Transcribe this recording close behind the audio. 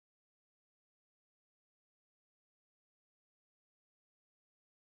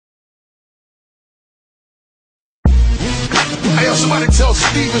Yo, somebody tell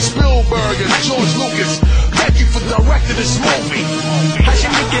Steven Spielberg and George Lucas, thank you for directing this movie.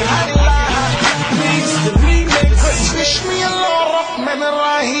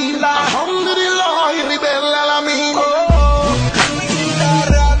 Bismillahirrahmanirrahim. Alhamdulillahi Rabbil Alamin.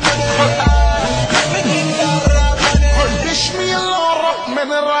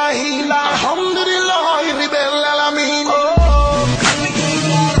 Bismillahirrahmanirrahim. Alhamdulillahi Rabbil Alamin.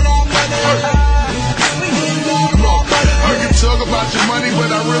 Talk about your money,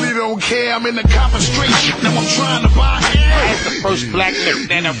 but I really don't care. I'm in the copper street, now I'm trying to buy air. As the first black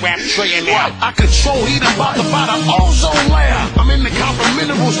man a rap trillionaire. I control heat, I'm about to buy the ozone layer. I'm in the copper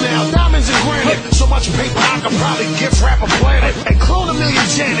minerals now, diamonds and granite. So much paper I could probably gift wrap a planet. And clone a million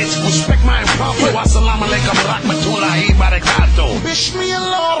Janets, respect my impromptu. Assalamu alaikum rahmatullahi barakatuh.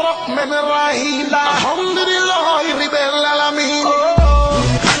 Bismillahirrahmanirrahim. Alhamdulillahi Rabbil Alamin.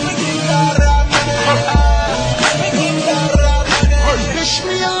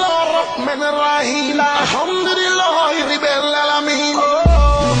 Bismillahirrahmanirrahim. Alhamdulillahi Rabbil Alamin.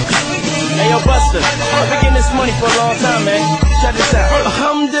 Hey yo, Buster, I've been getting this money for a long time, man. Check this out.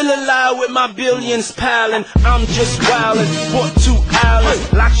 Alhamdulillah, with my billions piling, I'm just wildin'. Bought 2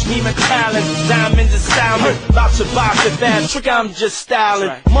 islands, Lakshmi McAllen, diamonds and salmon. About to buy the bad trick, I'm just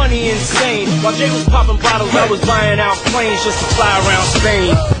styling. Money insane. While Jay was popping bottles, I was buying out planes just to fly around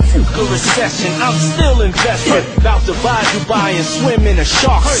Spain. Good recession, I'm still investing. About to buy Dubai and swim in a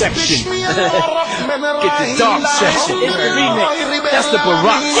shark section. Get the dark section. It's the remix. That's the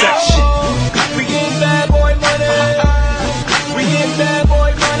Barack section. We getting bad boy money. We getting bad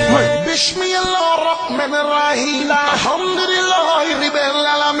boy money. Bismillahirrahmanirrahim. Alhamdulillahi Rabbil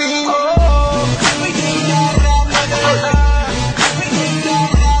Alamin.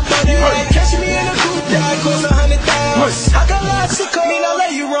 Catch me in a coupe that costs $100,000. I got lots of coin, I'll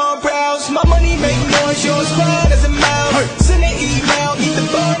lay you on browse. My money make noise, yours quiet as a mouse. Send an email, eat the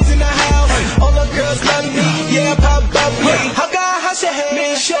bugs in the house. All the girls love me, yeah, pop bubbly. I got house ahead,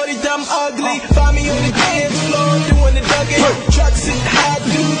 man, shorty dumb ugly. Find me on the dance floor, doing the Dougie. Trucks and high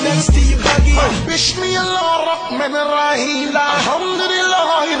dude next to your buggy. Bismillahirrahmanirrahim.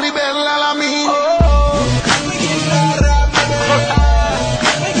 Alhamdulillahi Rabbil Alamin.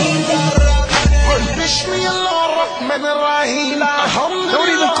 Don't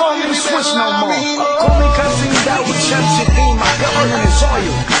even call me Switch no more. Call me Cousin that with Shamsuddin. My government is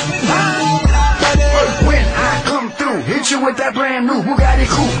oil. When I come through, hit you with that brand new Bugatti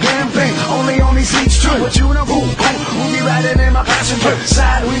coupe. Damn thing, only on these seats true. But you know who be riding in my passenger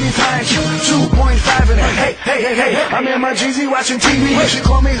side. We be flying Q 2.5 in it. Hey, I'm in my Jeezy watching TV. She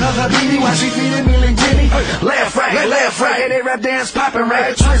call me her Habibi while she feeding me linguine. Left, right, they rap dance popping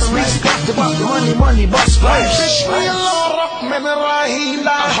right. Twist, reach, bust the money, bust splash. Bismillahirrahmanirrahim.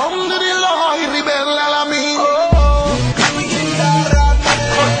 Alhamdulillahi Rabbil Alamin.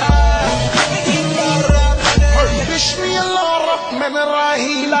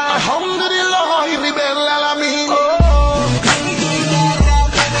 Bismillahirrahmanirrahim. Alhamdulillahi Rabbil Alamin.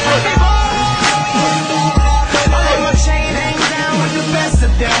 My chain hangs down with the best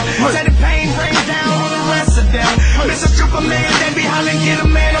of them. Say the pain brings down all the rest of them. Mr. Superman, they be hollering, get a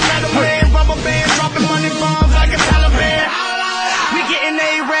man, I'm not a man. Rubber band, dropping money bombs like a Taliban. We getting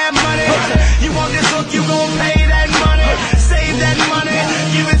A-rap money. You want this hook, you gon' pay that money. Save that money,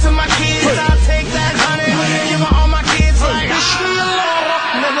 give it to my kids, I'll take that honey. Give it all my kids like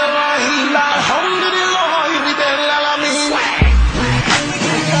Bismillahirrahmanirrahim. Alhamdulillahi Rabbil Alamin.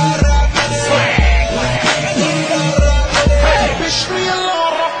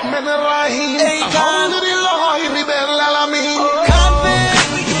 Bismillahirrahmanirrahim. Alhamdulillahi Rabbil Alamin.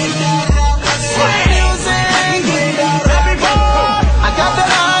 I got that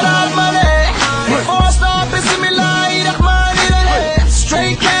hard money. Before I start pissing me like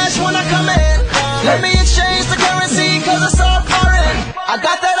straight cash when I come in. Let me exchange the currency cause it's all foreign. I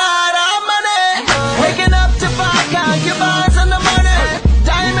got that hard money. Waking up to 5 concubines and the money.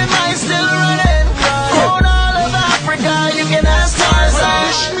 Diamond mine still running. Corn all over Africa, you can ask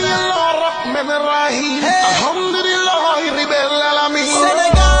Tarzan. Bismillahirrahmanirrahim. Alhamdulillahi Rabbil Alamin.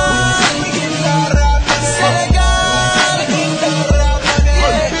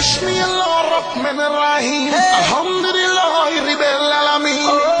 Bismillahirrahmanirrahim. Alhamdulillahi Rabbil Alamin.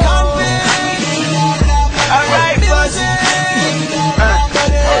 Alright,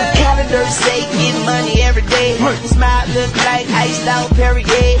 Canada steak, get money every day. Smile look like iced out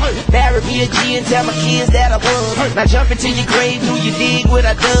Perrier. Marry me a G and tell my kids that I was. Now jump into your grave, do you dig what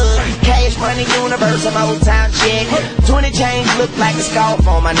I done? Cash money universe, I'm old time check. 20 chains look like a scarf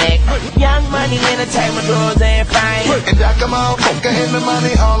on my neck. Young money, entertainment, drugs and fame. And I come out, in the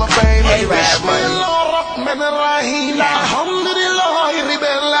money hall of fame. Hey, rap money. Bismillahirrahmanirrahim. Alhamdulillah. y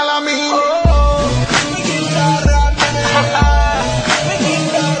ribella la